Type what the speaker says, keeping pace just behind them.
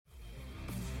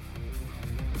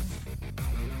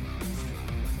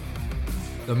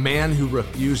The man who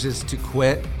refuses to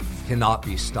quit cannot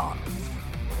be stopped.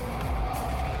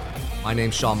 My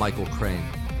name's Sean Michael Crane.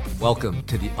 Welcome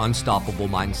to the Unstoppable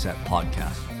Mindset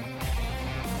Podcast.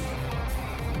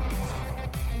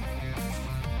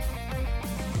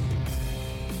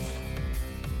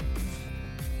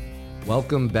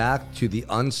 Welcome back to the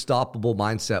Unstoppable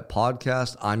Mindset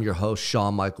Podcast. I'm your host,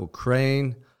 Sean Michael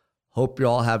Crane. Hope you're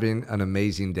all having an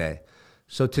amazing day.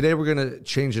 So today we're going to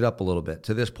change it up a little bit.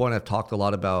 To this point, I've talked a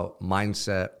lot about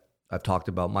mindset. I've talked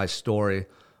about my story,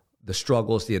 the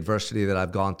struggles, the adversity that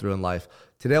I've gone through in life.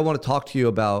 Today, I want to talk to you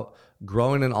about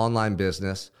growing an online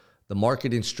business, the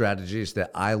marketing strategies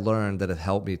that I learned that have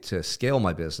helped me to scale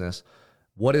my business.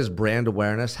 What is brand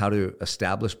awareness? How to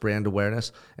establish brand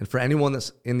awareness? And for anyone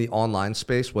that's in the online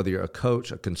space, whether you're a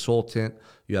coach, a consultant,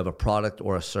 you have a product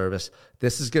or a service,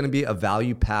 this is going to be a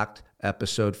value-packed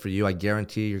episode for you. I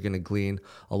guarantee you're going to glean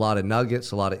a lot of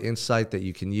nuggets, a lot of insight that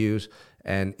you can use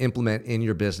and implement in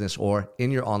your business or in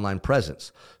your online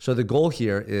presence. So the goal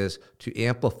here is to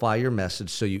amplify your message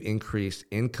so you increase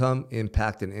income,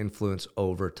 impact, and influence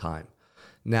over time.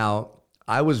 Now,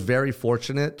 I was very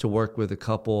fortunate to work with a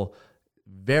couple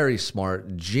very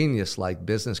smart, genius-like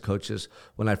business coaches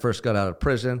when I first got out of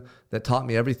prison that taught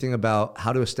me everything about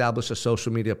how to establish a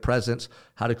social media presence,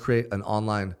 how to create an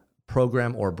online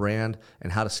program or brand,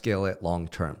 and how to scale it long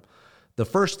term. The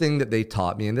first thing that they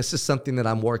taught me, and this is something that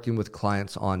I'm working with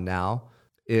clients on now,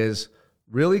 is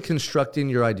really constructing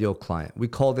your ideal client. We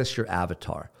call this your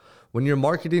avatar. When you're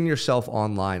marketing yourself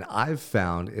online, I've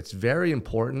found it's very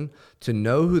important to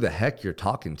know who the heck you're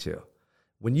talking to.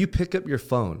 When you pick up your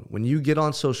phone, when you get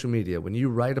on social media, when you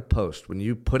write a post, when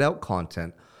you put out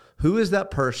content, who is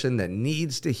that person that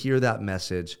needs to hear that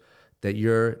message that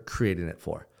you're creating it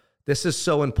for? This is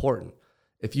so important.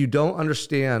 If you don't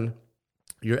understand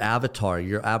your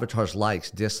avatar's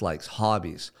likes, dislikes,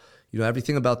 hobbies,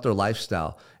 everything about their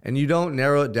lifestyle, and you don't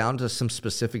narrow it down to some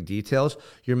specific details,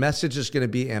 your message is going to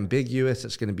be ambiguous.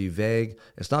 It's going to be vague.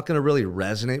 It's not going to really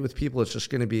resonate with people. It's just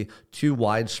going to be too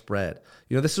widespread.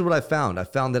 This is what I found. I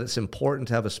found that it's important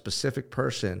to have a specific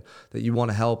person that you want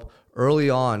to help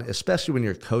early on, especially when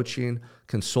you're coaching,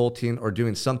 consulting, or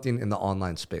doing something in the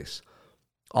online space.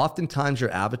 Oftentimes,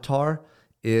 your avatar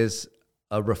is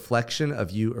a reflection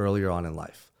of you earlier on in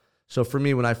life. So for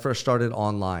me, when I first started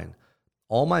online,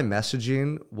 all my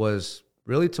messaging was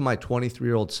really to my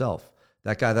 23-year-old self,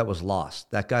 that guy that was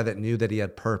lost, that guy that knew that he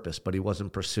had purpose, but he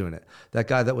wasn't pursuing it, that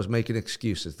guy that was making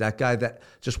excuses, that guy that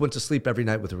just went to sleep every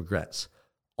night with regrets.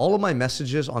 All of my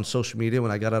messages on social media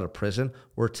when I got out of prison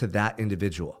were to that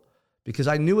individual because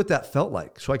I knew what that felt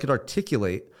like. So I could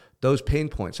articulate those pain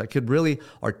points. I could really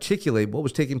articulate what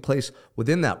was taking place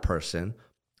within that person.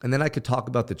 And then I could talk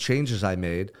about the changes I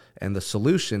made and the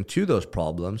solution to those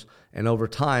problems. And over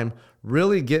time,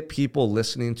 really get people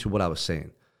listening to what I was saying.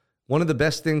 One of the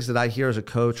best things that I hear as a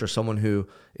coach or someone who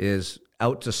is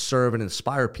out to serve and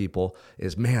inspire people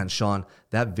is, man, Sean,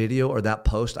 that video or that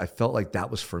post, I felt like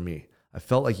that was for me. I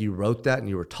felt like you wrote that and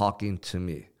you were talking to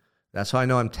me. That's how I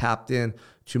know I'm tapped in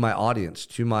to my audience,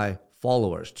 to my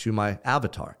followers, to my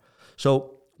avatar.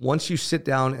 So once you sit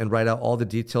down and write out all the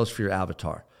details for your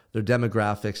avatar, their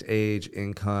demographics, age,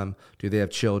 income, do they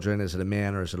have children? Is it a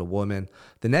man or is it a woman?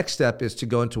 The next step is to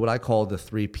go into what I call the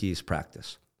 3 Ps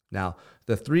practice. Now,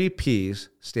 the 3 Ps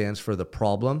stands for the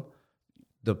problem,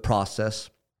 the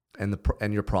process, and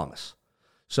your promise.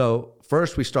 So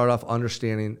first, we start off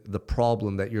understanding the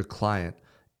problem that your client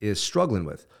is struggling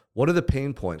with. What are the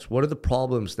pain points? What are the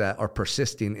problems that are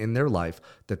persisting in their life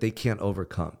that they can't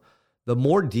overcome? The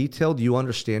more detailed you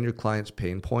understand your client's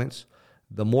pain points,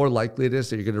 the more likely it is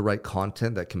that you're going to write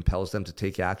content that compels them to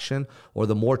take action, or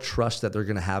the more trust that they're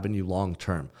going to have in you long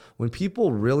term. When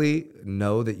people really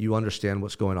know that you understand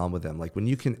what's going on with them, like when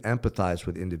you can empathize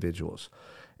with individuals,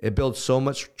 it builds so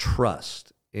much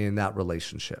trust in that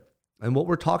relationship. And what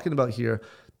we're talking about here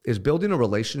is building a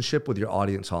relationship with your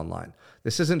audience online.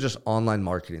 This isn't just online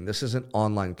marketing. This isn't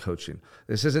online coaching.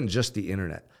 This isn't just the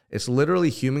internet. It's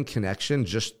literally human connection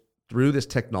just through this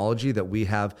technology that we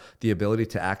have the ability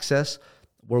to access,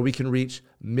 where we can reach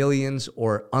millions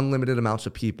or unlimited amounts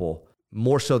of people,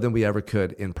 more so than we ever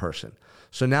could in person.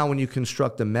 So now when you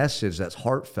construct a message that's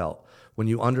heartfelt, when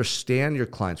you understand your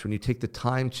clients, when you take the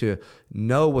time to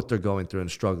know what they're going through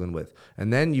and struggling with,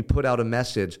 and then you put out a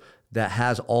message that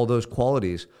has all those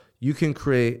qualities, you can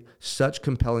create such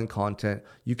compelling content,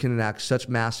 you can enact such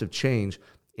massive change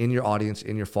in your audience,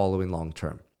 in your following long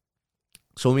term.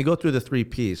 So when we go through the 3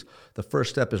 Ps, the first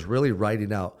step is really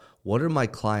writing out what are my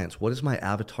clients, what is my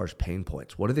avatar's pain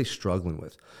points? What are they struggling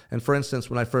with? And for instance,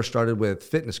 when I first started with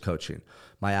fitness coaching,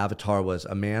 my avatar was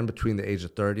a man between the age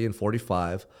of 30 and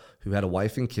 45 who had a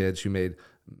wife and kids, who made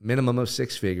minimum of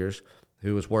 6 figures,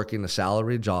 who was working a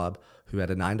salaried job, who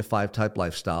had a 9-to-5 type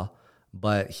lifestyle,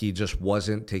 but he just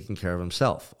wasn't taking care of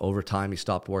himself. Over time, he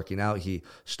stopped working out. He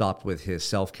stopped with his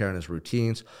self-care and his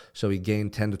routines. So he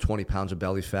gained 10 to 20 pounds of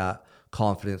belly fat.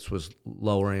 Confidence was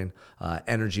lowering.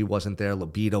 Energy wasn't there.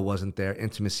 Libido wasn't there.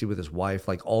 Intimacy with his wife,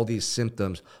 like all these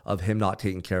symptoms of him not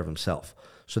taking care of himself.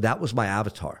 So that was my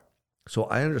avatar. So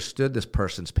I understood this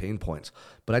person's pain points,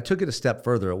 but I took it a step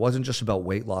further. It wasn't just about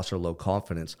weight loss or low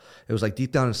confidence. It was like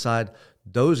deep down inside,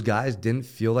 those guys didn't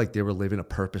feel like they were living a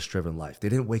purpose-driven life. They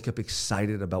didn't wake up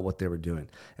excited about what they were doing.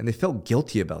 And they felt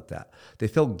guilty about that. They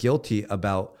felt guilty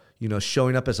about,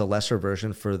 showing up as a lesser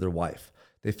version for their wife.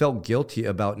 They felt guilty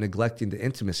about neglecting the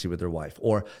intimacy with their wife,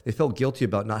 or they felt guilty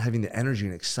about not having the energy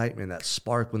and excitement, that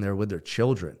spark when they were with their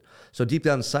children. So deep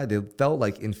down inside, they felt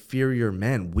like inferior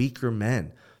men, weaker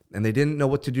men. And they didn't know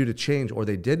what to do to change, or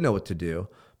they did know what to do,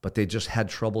 but they just had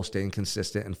trouble staying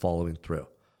consistent and following through.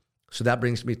 So that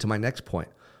brings me to my next point.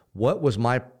 What was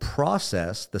my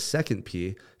process, the second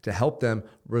P, to help them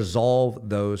resolve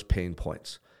those pain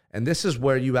points? And this is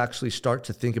where you actually start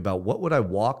to think about, what would I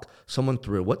walk someone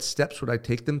through? What steps would I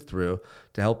take them through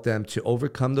to help them to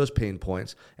overcome those pain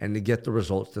points and to get the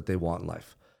results that they want in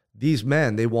life? These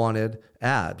men, they wanted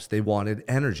abs, they wanted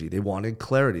energy, they wanted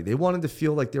clarity, they wanted to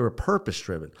feel like they were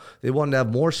purpose-driven. They wanted to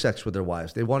have more sex with their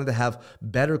wives. They wanted to have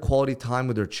better quality time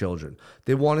with their children.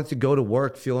 They wanted to go to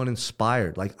work feeling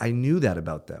inspired. Like, I knew that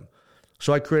about them.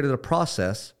 So I created a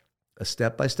process, a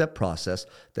step-by-step process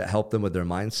that helped them with their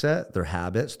mindset, their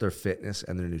habits, their fitness,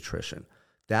 and their nutrition.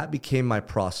 That became my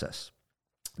process.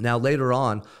 Now, later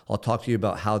on, I'll talk to you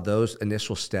about how those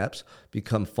initial steps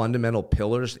become fundamental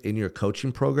pillars in your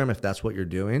coaching program, if that's what you're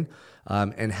doing,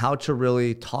 and how to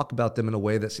really talk about them in a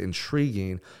way that's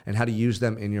intriguing and how to use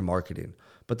them in your marketing.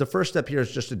 But the first step here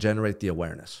is just to generate the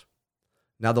awareness.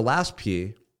 Now, the last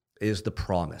P is the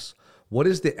promise. What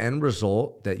is the end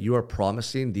result that you are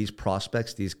promising these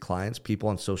prospects, these clients, people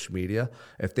on social media,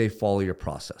 if they follow your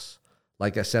process?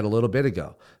 Like I said a little bit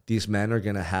ago, these men are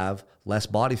going to have less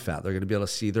body fat. They're going to be able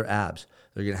to see their abs.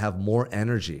 They're going to have more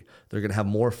energy. They're going to have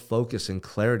more focus and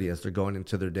clarity as they're going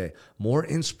into their day, more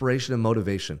inspiration and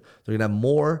motivation. They're going to have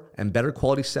more and better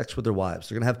quality sex with their wives.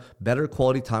 They're going to have better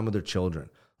quality time with their children.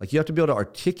 Like, you have to be able to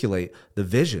articulate the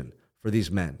vision for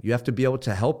these men. You have to be able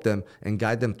to help them and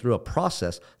guide them through a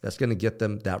process that's going to get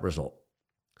them that result.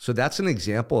 So that's an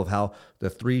example of how the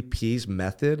 3 Ps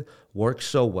method works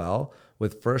so well,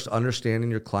 with first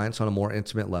understanding your clients on a more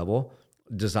intimate level,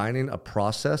 designing a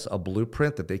process, a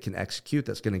blueprint that they can execute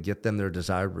that's going to get them their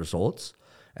desired results.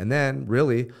 And then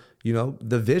really,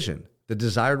 the vision, the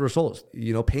desired results,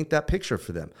 paint that picture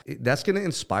for them. That's going to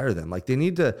inspire them. Like, they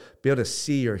need to be able to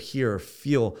see or hear or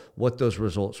feel what those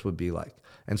results would be like.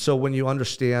 And so when you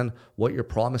understand what your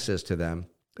promise is to them,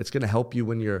 it's going to help you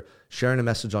when you're sharing a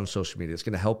message on social media. It's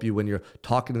going to help you when you're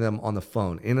talking to them on the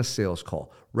phone, in a sales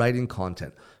call, writing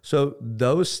content. So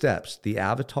those steps, the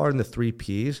avatar and the 3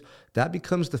 Ps, that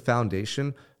becomes the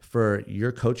foundation for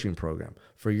your coaching program,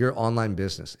 for your online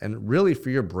business, and really for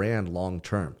your brand long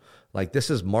term. Like, this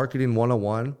is marketing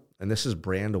 101, and this is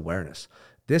brand awareness.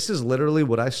 This is literally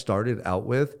what I started out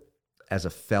with as a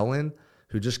felon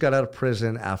who just got out of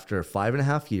prison after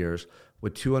 5.5 years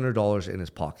with $200 in his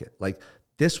pocket. Like,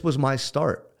 this was my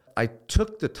start. I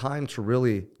took the time to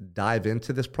really dive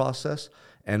into this process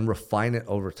and refine it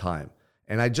over time.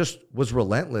 And I just was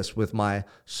relentless with my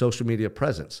social media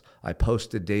presence. I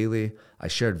posted daily. I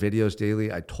shared videos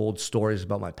daily. I told stories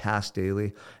about my past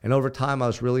daily. And over time, I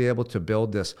was really able to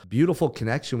build this beautiful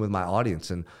connection with my audience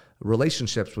and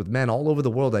relationships with men all over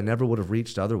the world I never would have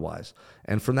reached otherwise.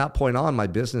 And from that point on, my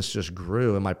business just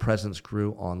grew and my presence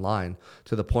grew online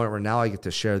to the point where now I get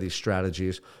to share these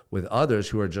strategies with others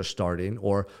who are just starting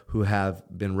or who have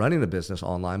been running a business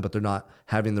online, but they're not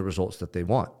having the results that they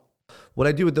want. What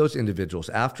I do with those individuals,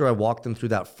 after I walk them through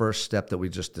that first step that we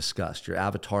just discussed, your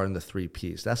avatar and the 3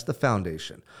 Ps, that's the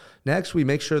foundation. Next, we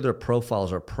make sure their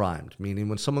profiles are primed, meaning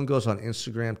when someone goes on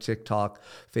Instagram, TikTok,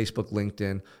 Facebook,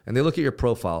 LinkedIn, and they look at your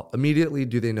profile, immediately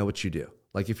do they know what you do?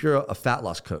 Like, if you're a fat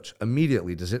loss coach,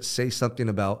 immediately, does it say something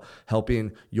about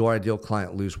helping your ideal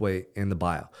client lose weight in the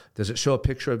bio? Does it show a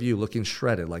picture of you looking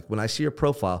shredded? Like, when I see your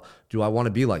profile, do I want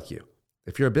to be like you?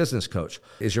 If you're a business coach,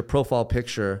 is your profile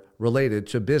picture related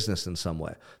to business in some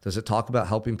way? Does it talk about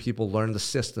helping people learn the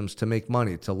systems to make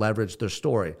money, to leverage their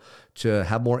story, to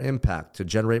have more impact, to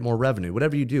generate more revenue?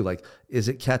 Whatever you do, like, is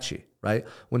it catchy, right?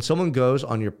 When someone goes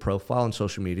on your profile on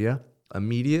social media,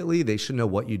 immediately they should know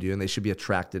what you do and they should be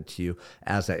attracted to you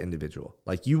as that individual.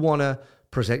 Like you want to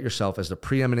present yourself as the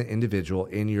preeminent individual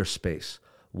in your space.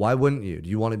 Why wouldn't you? Do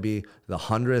you want to be the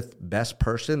 100th best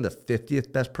person, the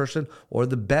 50th best person, or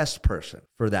the best person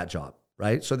for that job,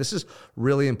 right? So this is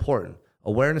really important.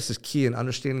 Awareness is key, and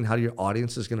understanding how your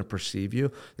audience is going to perceive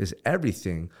you is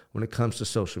everything when it comes to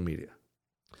social media.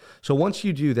 So once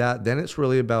you do that, then it's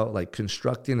really about like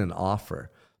constructing an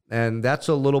offer. And that's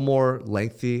a little more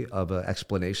lengthy of an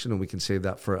explanation, and we can save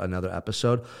that for another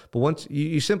episode. But once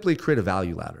you simply create a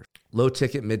value ladder, low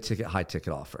ticket, mid ticket, high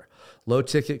ticket offer. Low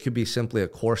ticket could be simply a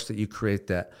course that you create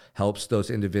that helps those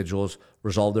individuals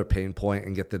resolve their pain point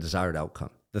and get the desired outcome.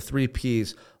 The 3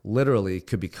 Ps literally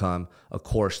could become a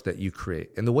course that you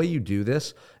create. And the way you do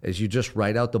this is you just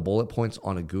write out the bullet points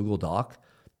on a Google Doc,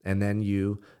 and then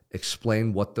you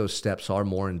explain what those steps are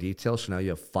more in detail. So now you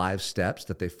have 5 steps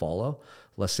that they follow.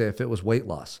 Let's say if it was weight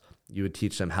loss, you would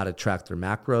teach them how to track their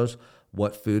macros,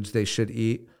 what foods they should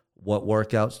eat, what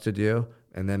workouts to do,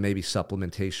 and then maybe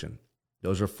supplementation.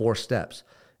 Those are 4 steps,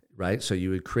 right? So you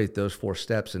would create those 4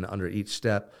 steps, and under each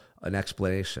step, an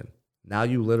explanation. Now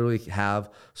you literally have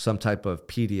some type of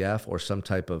PDF or some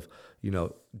type of,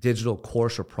 digital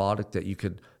course or product that you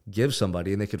could give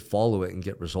somebody and they could follow it and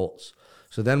get results.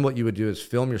 So then what you would do is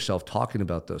film yourself talking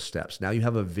about those steps. Now you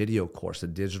have a video course, a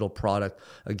digital product,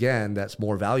 again, that's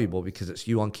more valuable because it's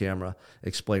you on camera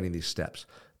explaining these steps.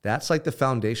 That's like the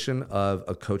foundation of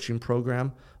a coaching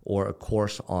program or a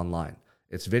course online.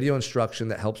 It's video instruction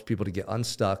that helps people to get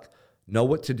unstuck, know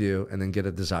what to do, and then get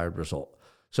a desired result.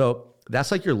 So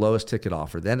that's like your lowest ticket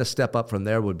offer. Then a step up from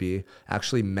there would be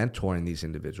actually mentoring these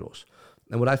individuals.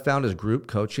 And what I found is group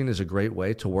coaching is a great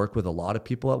way to work with a lot of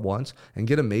people at once and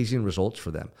get amazing results for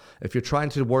them. If you're trying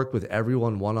to work with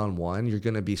everyone one-on-one, you're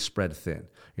going to be spread thin.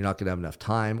 You're not going to have enough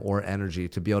time or energy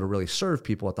to be able to really serve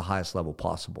people at the highest level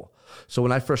possible. So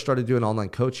when I first started doing online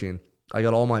coaching, I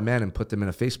got all my men and put them in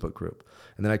a Facebook group.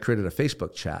 And then I created a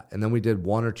Facebook chat. And then we did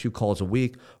 1 or 2 calls a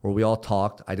week where we all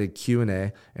talked. I did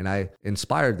Q&A, and I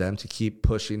inspired them to keep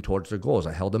pushing towards their goals.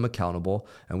 I held them accountable,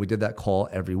 and we did that call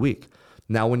every week.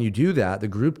 Now, when you do that, the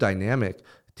group dynamic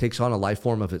takes on a life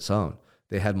form of its own.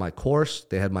 They had my course,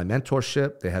 they had my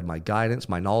mentorship, they had my guidance,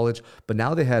 my knowledge, but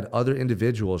now they had other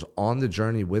individuals on the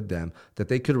journey with them that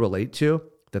they could relate to,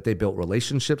 that they built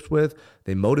relationships with,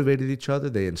 they motivated each other,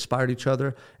 they inspired each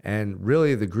other, and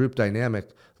really the group dynamic,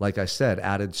 like I said,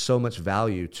 added so much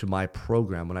value to my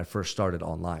program when I first started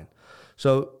online.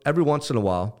 So every once in a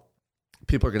while,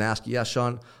 people are going to ask you, yeah,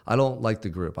 Sean, I don't like the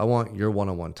group. I want your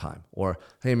one-on-one time. Or,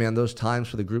 hey, man, those times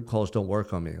for the group calls don't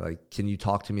work on me. Like, can you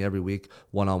talk to me every week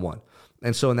one-on-one?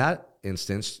 And so in that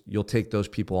instance, you'll take those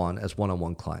people on as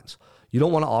one-on-one clients. You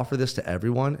don't want to offer this to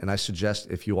everyone. And I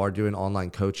suggest if you are doing online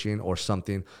coaching or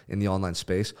something in the online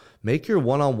space, make your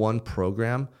one-on-one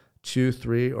program 2,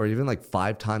 3, or even like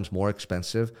 5 times more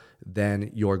expensive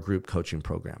than your group coaching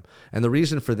program. And the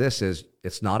reason for this is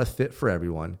it's not a fit for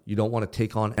everyone. You don't want to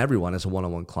take on everyone as a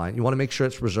one-on-one client. You want to make sure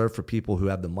it's reserved for people who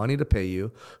have the money to pay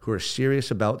you, who are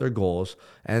serious about their goals,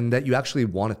 and that you actually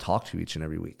want to talk to each and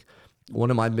every week.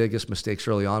 One of my biggest mistakes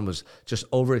early on was just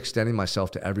overextending myself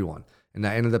to everyone. And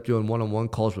I ended up doing one-on-one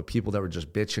calls with people that were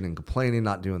just bitching and complaining,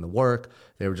 not doing the work.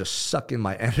 They were just sucking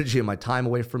my energy and my time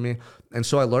away from me. And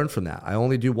so I learned from that. I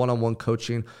only do one-on-one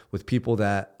coaching with people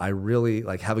that I really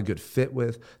have a good fit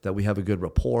with, that we have a good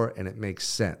rapport, and it makes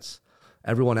sense.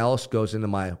 Everyone else goes into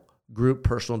my group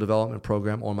personal development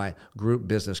program or my group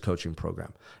business coaching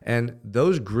program. And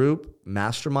those group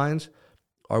masterminds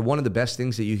are one of the best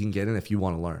things that you can get in if you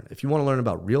want to learn. If you want to learn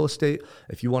about real estate,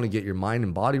 if you want to get your mind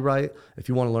and body right, if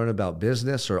you want to learn about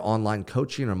business or online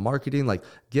coaching or marketing,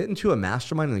 get into a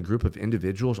mastermind in a group of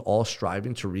individuals all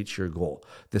striving to reach your goal.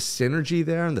 The synergy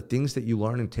there and the things that you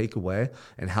learn and take away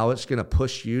and how it's going to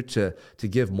push you to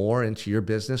give more into your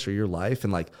business or your life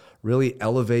and really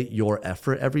elevate your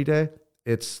effort every day,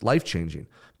 it's life-changing.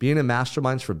 Being in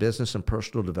masterminds for business and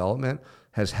personal development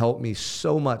has helped me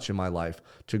so much in my life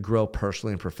to grow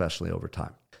personally and professionally over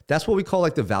time. That's what we call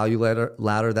the value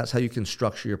ladder. That's how you can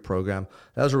structure your program.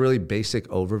 That was a really basic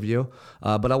overview.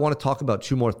 But I want to talk about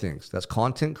 2 more things. That's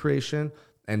content creation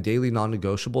and daily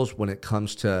non-negotiables when it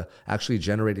comes to actually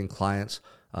generating clients,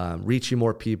 reaching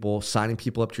more people, signing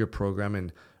people up to your program,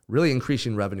 and really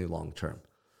increasing revenue long-term.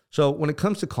 So when it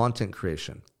comes to content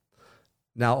creation,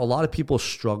 now, a lot of people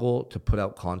struggle to put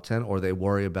out content, or they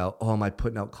worry about, am I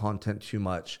putting out content too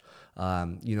much?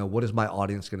 What is my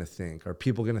audience going to think? Are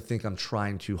people going to think I'm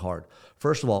trying too hard?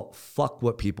 First of all, fuck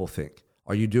what people think.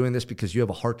 Are you doing this because you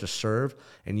have a heart to serve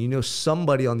and you know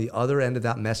somebody on the other end of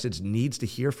that message needs to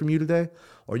hear from you today?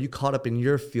 Or are you caught up in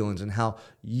your feelings and how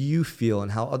you feel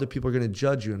and how other people are going to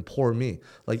judge you and poor me?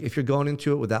 Like if you're going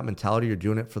into it with that mentality, you're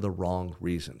doing it for the wrong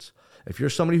reasons. If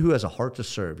you're somebody who has a heart to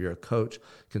serve, you're a coach,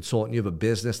 consultant, you have a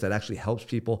business that actually helps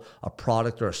people, a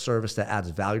product or a service that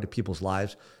adds value to people's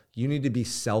lives, you need to be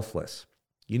selfless.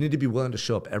 You need to be willing to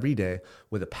show up every day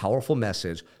with a powerful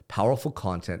message, powerful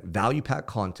content, value-packed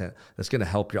content that's going to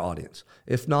help your audience.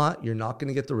 If not, you're not going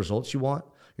to get the results you want.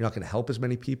 You're not going to help as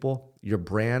many people. Your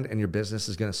brand and your business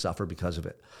is going to suffer because of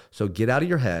it. So get out of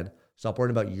your head, stop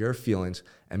worrying about your feelings,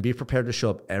 and be prepared to show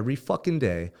up every fucking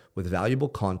day with valuable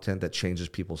content that changes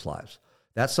people's lives.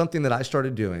 That's something that I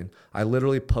started doing. I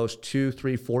literally post 2,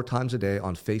 3, 4 times a day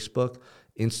on Facebook,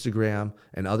 Instagram,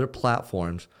 and other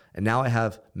platforms. And now I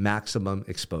have maximum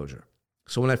exposure.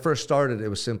 So when I first started, it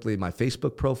was simply my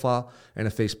Facebook profile and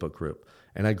a Facebook group.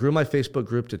 And I grew my Facebook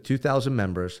group to 2,000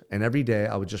 members. And every day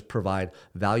I would just provide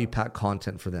value-packed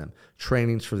content for them,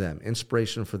 trainings for them,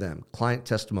 inspiration for them, client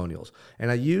testimonials.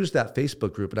 And I used that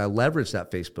Facebook group and I leveraged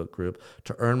that Facebook group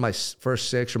to earn my first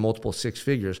 6 or multiple 6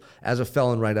 figures as a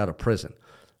felon right out of prison.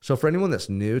 So for anyone that's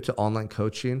new to online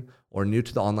coaching or new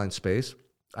to the online space,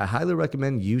 I highly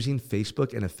recommend using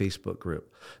Facebook and a Facebook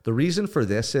group. The reason for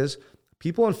this is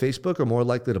people on Facebook are more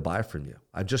likely to buy from you.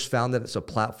 I've just found that it's a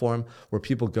platform where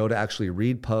people go to actually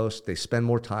read posts, they spend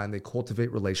more time, they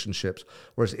cultivate relationships.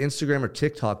 Whereas Instagram or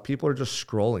TikTok, people are just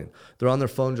scrolling. They're on their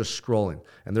phone just scrolling,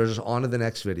 and they're just on to the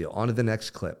next video, on to the next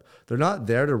clip. They're not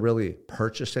there to really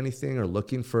purchase anything or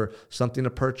looking for something to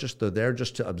purchase. They're there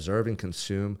just to observe and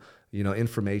consume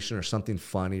information or something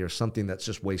funny or something that's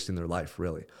just wasting their life,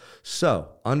 really. So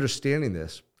understanding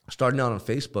this, starting out on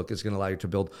Facebook is going to allow you to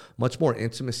build much more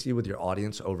intimacy with your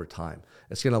audience over time.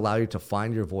 It's going to allow you to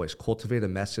find your voice, cultivate a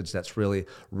message that's really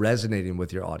resonating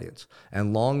with your audience.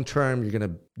 And long term, you're going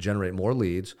to generate more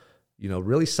leads,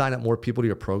 really sign up more people to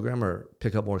your program or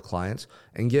pick up more clients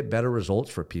and get better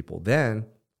results for people. Then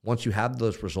once you have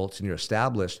those results and you're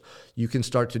established, you can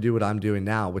start to do what I'm doing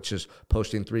now, which is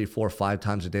posting 3, 4, 5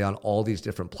 times a day on all these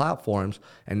different platforms.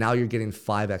 And now you're getting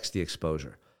 5x the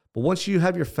exposure. But once you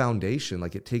have your foundation,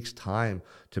 it takes time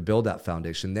to build that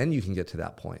foundation, then you can get to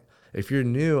that point. If you're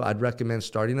new, I'd recommend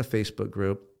starting a Facebook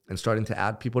group and starting to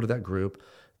add people to that group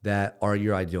that are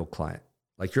your ideal client,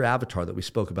 like your avatar that we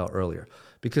spoke about earlier.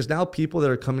 Because now people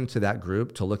that are coming to that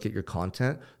group to look at your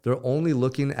content, they're only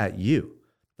looking at you.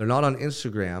 They're not on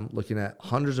Instagram looking at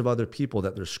hundreds of other people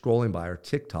that they're scrolling by or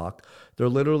TikTok. They're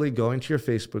literally going to your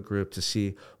Facebook group to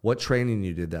see what training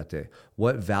you did that day,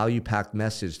 what value-packed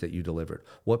message that you delivered,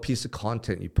 what piece of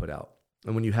content you put out.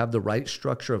 And when you have the right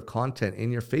structure of content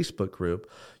in your Facebook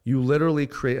group, you literally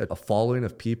create a following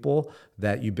of people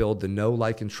that you build the know,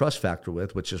 like, and trust factor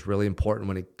with, which is really important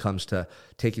when it comes to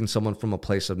taking someone from a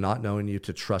place of not knowing you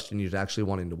to trusting you to actually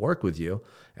wanting to work with you.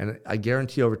 And I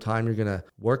guarantee over time, you're going to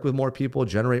work with more people,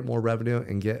 generate more revenue,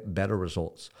 and get better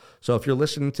results. So if you're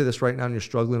listening to this right now and you're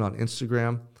struggling on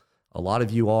Instagram, a lot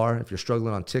of you are. If you're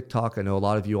struggling on TikTok, I know a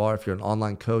lot of you are. If you're an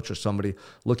online coach or somebody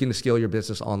looking to scale your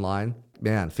business online,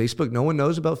 man, Facebook, no one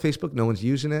knows about Facebook. No one's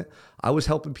using it. I was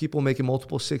helping people making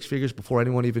multiple 6 figures before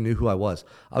anyone even knew who I was.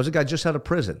 I was a guy just out of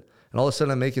prison. And all of a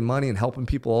sudden I'm making money and helping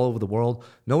people all over the world.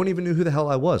 No one even knew who the hell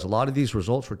I was. A lot of these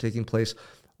results were taking place,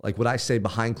 like what I say,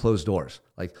 behind closed doors,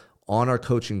 like on our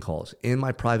coaching calls, in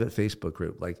my private Facebook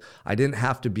group. Like I didn't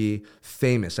have to be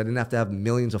famous. I didn't have to have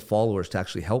millions of followers to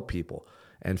actually help people.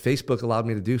 And Facebook allowed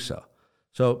me to do so.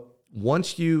 So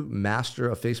once you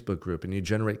master a Facebook group and you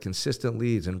generate consistent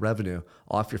leads and revenue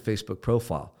off your Facebook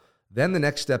profile, then the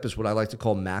next step is what I like to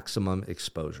call maximum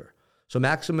exposure. So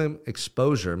maximum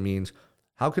exposure means,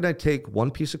 how can I take one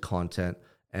piece of content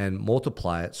and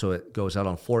multiply it so it goes out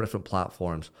on 4 different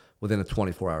platforms within a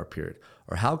 24-hour period?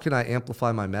 Or how can I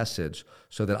amplify my message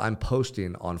so that I'm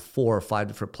posting on 4 or 5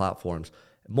 different platforms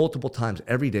multiple times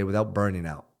every day without burning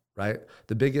out, right?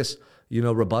 The biggest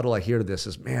rebuttal I hear to this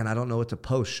is, man, I don't know what to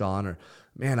post, Sean, or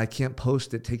man, I can't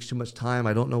post. It takes too much time.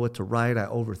 I don't know what to write. I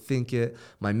overthink it.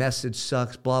 My message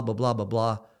sucks, blah, blah, blah, blah,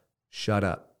 blah. Shut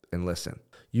up and listen.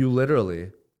 You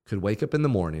literally could wake up in the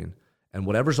morning and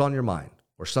whatever's on your mind,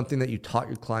 or something that you taught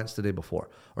your clients the day before,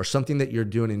 or something that you're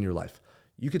doing in your life,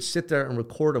 you could sit there and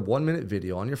record a 1-minute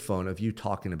video on your phone of you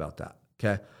talking about that,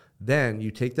 okay? Then you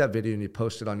take that video and you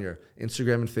post it on your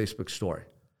Instagram and Facebook story.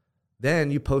 Then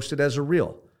you post it as a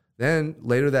reel. Then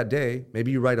later that day,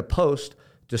 maybe you write a post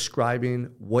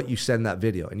describing what you said in that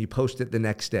video and you post it the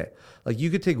next day. Like you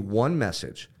could take one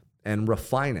message and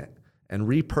refine it and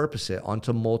repurpose it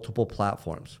onto multiple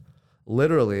platforms.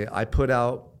 Literally, I put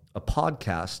out a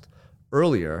podcast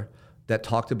earlier that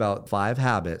talked about 5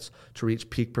 habits to reach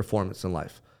peak performance in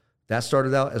life. That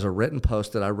started out as a written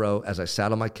post that I wrote as I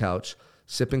sat on my couch,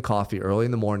 sipping coffee early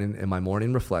in the morning in my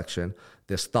morning reflection.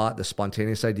 This thought, this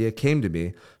spontaneous idea came to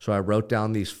me. So I wrote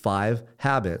down these 5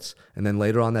 habits. And then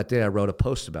later on that day, I wrote a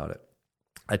post about it.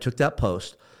 I took that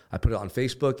post, I put it on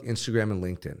Facebook, Instagram, and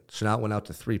LinkedIn. So now it went out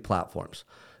to 3 platforms.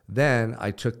 Then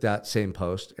I took that same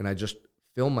post and I just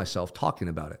filmed myself talking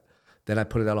about it. Then I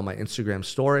put it out on my Instagram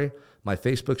story, my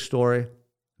Facebook story,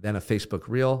 then a Facebook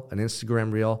reel, an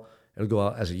Instagram reel. It'll go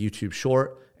out as a YouTube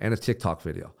short and a TikTok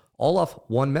video, all off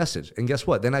one message. And guess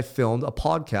what? Then I filmed a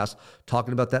podcast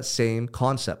talking about that same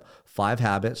concept, 5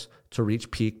 habits to reach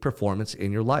peak performance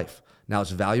in your life. Now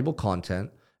it's valuable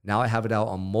content. Now I have it out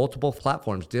on multiple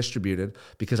platforms distributed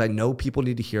because I know people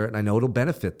need to hear it and I know it'll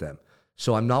benefit them.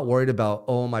 So I'm not worried about,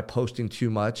 oh, am I posting too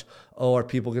much? Oh, are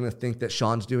people going to think that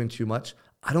Sean's doing too much?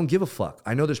 I don't give a fuck.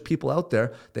 I know there's people out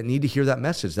there that need to hear that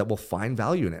message that will find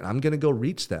value in it. I'm going to go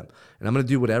reach them. And I'm going to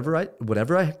do whatever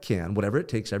I can, whatever it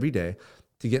takes every day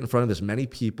to get in front of as many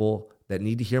people that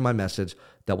need to hear my message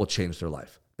that will change their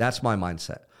life. That's my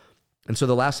mindset. And so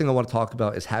the last thing I want to talk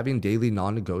about is having daily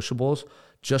non-negotiables,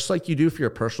 just like you do for your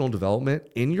personal development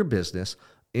in your business,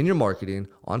 in your marketing,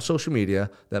 on social media,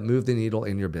 that move the needle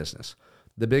in your business.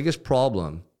 The biggest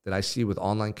problem that I see with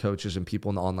online coaches and people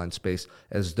in the online space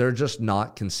is they're just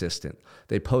not consistent.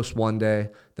 They post one day,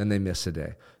 then they miss a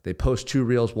day. They post 2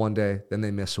 reels one day, then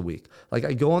they miss a week. Like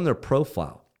I go on their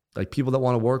profile, like people that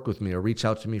want to work with me or reach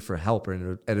out to me for help or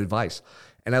and advice.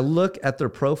 And I look at their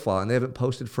profile and they haven't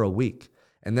posted for a week.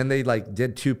 And then they like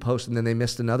did 2 posts and then they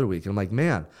missed another week. And I'm like,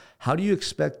 man, how do you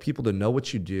expect people to know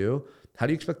what you do? How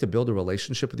do you expect to build a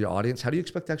relationship with your audience? How do you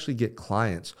expect to actually get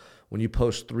clients when you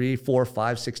post 3, 4,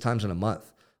 5, 6 times in a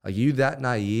month? Are you that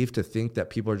naive to think that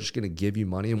people are just going to give you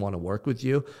money and want to work with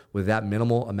you with that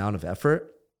minimal amount of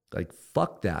effort? Like,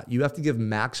 fuck that. You have to give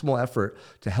maximal effort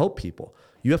to help people.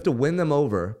 You have to win them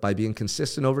over by being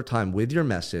consistent over time with your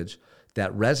message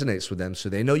that resonates with them so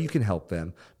they know you can help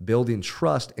them, building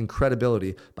trust and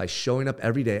credibility by showing up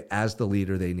every day as the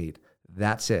leader they need.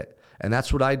 That's it. And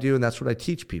that's what I do, and that's what I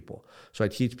teach people. So I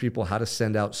teach people how to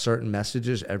send out certain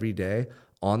messages every day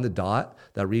on the dot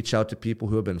that reach out to people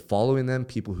who have been following them,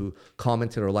 people who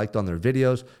commented or liked on their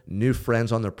videos, new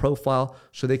friends on their profile,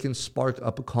 so they can spark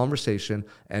up a conversation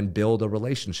and build a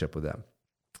relationship with them.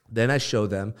 Then I show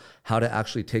them how to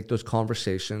actually take those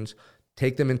conversations,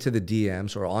 take them into the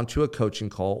DMs or onto a coaching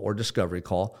call or discovery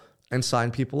call and sign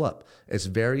people up. It's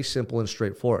very simple and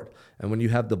straightforward. And when you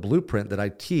have the blueprint that I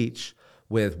teach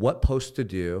with what posts to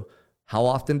do, how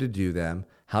often to do them,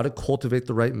 how to cultivate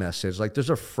the right message. Like there's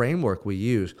a framework we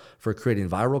use for creating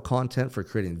viral content, for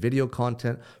creating video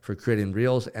content, for creating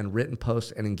reels and written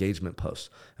posts and engagement posts.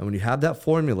 And when you have that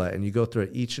formula and you go through it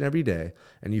each and every day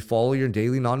and you follow your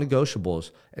daily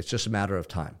non-negotiables, it's just a matter of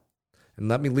time. And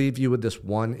let me leave you with this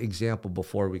one example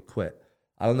before we quit.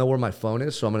 I don't know where my phone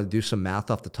is, so I'm going to do some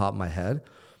math off the top of my head.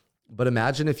 But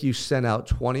imagine if you sent out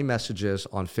 20 messages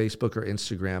on Facebook or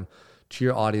Instagram to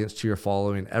your audience, to your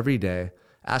following every day,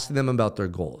 asking them about their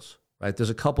goals, right?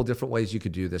 There's a couple different ways you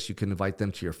could do this. You can invite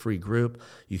them to your free group.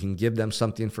 You can give them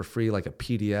something for free, like a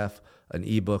PDF, an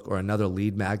ebook, or another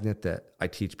lead magnet that I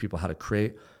teach people how to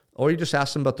create. Or you just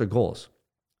ask them about their goals.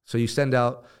 So you send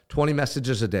out 20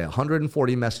 messages a day,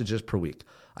 140 messages per week.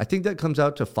 I think that comes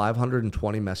out to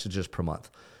 520 messages per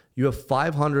month. You have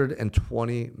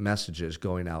 520 messages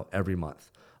going out every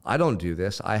month. I don't do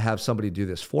this. I have somebody do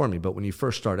this for me. But when you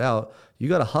first start out, you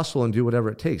got to hustle and do whatever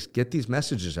it takes. Get these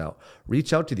messages out.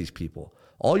 Reach out to these people.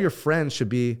 All your friends should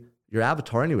be your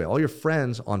avatar anyway. All your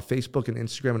friends on Facebook and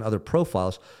Instagram and other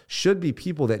profiles should be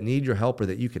people that need your help or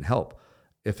that you can help.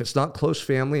 If it's not close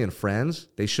family and friends,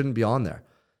 they shouldn't be on there.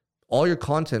 All your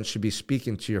content should be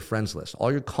speaking to your friends list.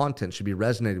 All your content should be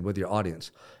resonating with your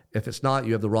audience. If it's not,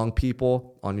 you have the wrong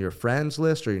people on your friends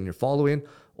list or in your following,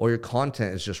 or your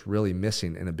content is just really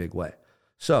missing in a big way.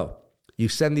 So you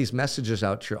send these messages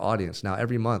out to your audience. Now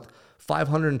every month,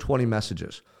 520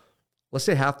 messages. Let's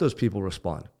say half those people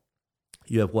respond.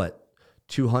 You have what?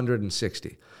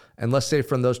 260. And let's say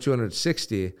from those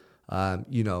 260,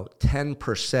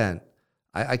 10%,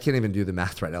 I can't even do the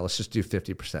math right now. Let's just do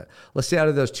 50%. Let's say out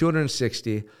of those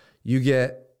 260, you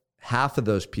get half of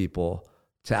those people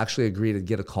to actually agree to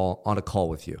get on a call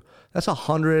with you. That's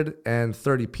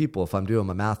 130 people if I'm doing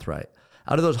my math right.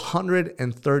 Out of those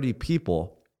 130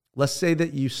 people, let's say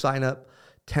that you sign up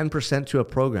 10% to a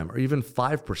program or even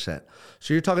 5%.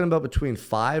 So you're talking about between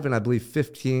 5 and I believe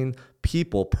 15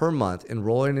 people per month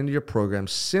enrolling into your program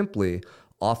simply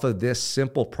off of this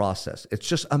simple process. It's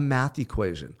just a math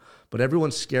equation. but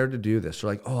everyone's scared to do this. They're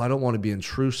like, oh, I don't want to be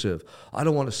intrusive. I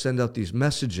don't want to send out these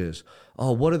messages.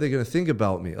 Oh, what are they going to think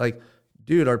about me? Like,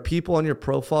 dude, are people on your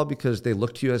profile because they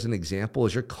look to you as an example?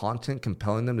 Is your content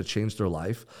compelling them to change their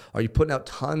life? Are you putting out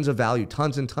tons of value,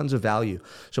 tons and tons of value?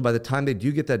 So by the time they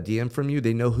do get that DM from you,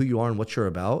 they know who you are and what you're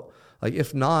about. Like,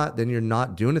 if not, then you're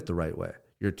not doing it the right way.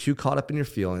 You're too caught up in your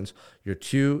feelings. You're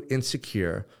too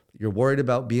insecure. You're worried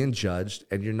about being judged,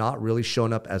 and you're not really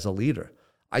showing up as a leader.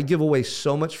 I give away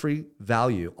so much free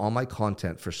value on my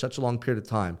content for such a long period of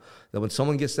time that when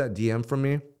someone gets that DM from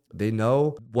me, they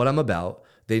know what I'm about.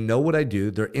 They know what I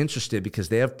do. They're interested because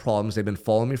they have problems. They've been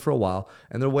following me for a while,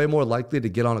 and they're way more likely to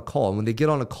get on a call. And when they get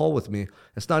on a call with me,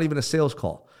 it's not even a sales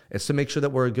call. It's to make sure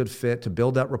that we're a good fit, to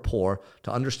build that rapport,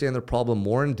 to understand their problem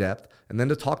more in depth, and then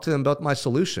to talk to them about my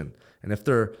solution. And if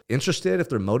they're interested, if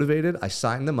they're motivated, I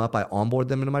sign them up, I onboard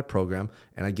them into my program,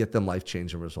 and I get them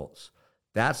life-changing results.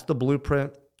 That's the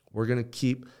blueprint. We're going to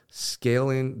keep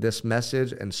scaling this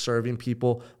message and serving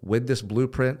people with this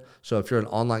blueprint. So if you're an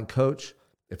online coach,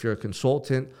 if you're a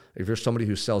consultant, if you're somebody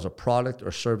who sells a product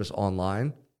or service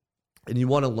online, and you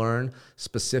want to learn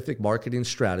specific marketing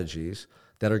strategies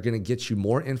that are going to get you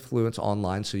more influence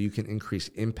online so you can increase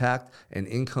impact and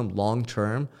income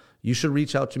long-term, you should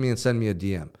reach out to me and send me a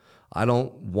DM. I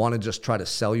don't want to just try to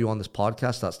sell you on this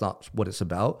podcast. That's not what it's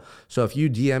about. So if you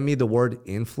DM me the word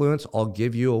influence, I'll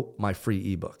give you my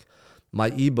free ebook. My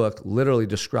ebook literally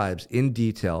describes in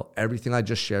detail everything I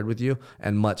just shared with you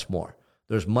and much more.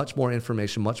 There's much more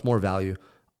information, much more value.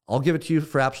 I'll give it to you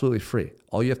for absolutely free.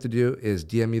 All you have to do is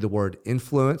DM me the word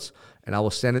influence, and I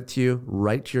will send it to you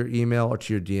right to your email or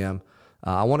to your DM.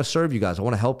 I want to serve you guys. I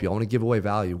want to help you. I want to give away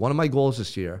value. One of my goals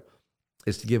this year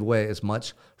is to give away as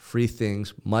much free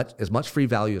things, as much free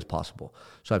value as possible.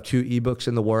 So I have 2 ebooks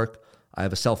in the work. I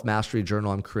have a self-mastery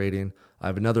journal I'm creating. I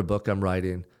have another book I'm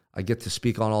writing. I get to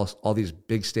speak on all these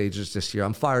big stages this year.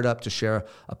 I'm fired up to share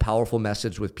a powerful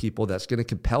message with people that's going to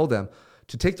compel them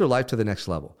to take their life to the next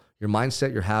level. Your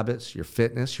mindset, your habits, your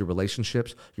fitness, your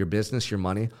relationships, your business, your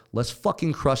money. Let's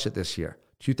fucking crush it this year.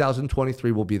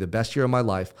 2023 will be the best year of my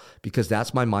life because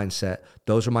that's my mindset.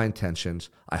 Those are my intentions.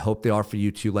 I hope they are for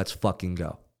you too. Let's fucking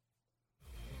go.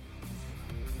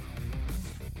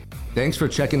 Thanks for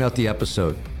checking out the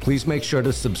episode. Please make sure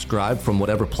to subscribe from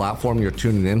whatever platform you're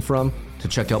tuning in from to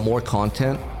check out more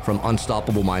content from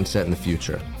Unstoppable Mindset in the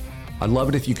future. I'd love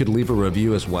it if you could leave a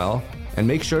review as well, and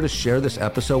make sure to share this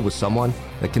episode with someone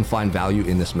that can find value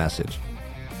in this message.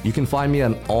 You can find me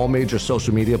on all major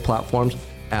social media platforms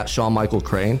at Sean Michael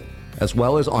Crane, as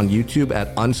well as on YouTube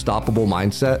at Unstoppable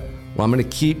Mindset, where I'm going to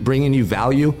keep bringing you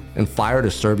value and fire to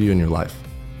serve you in your life.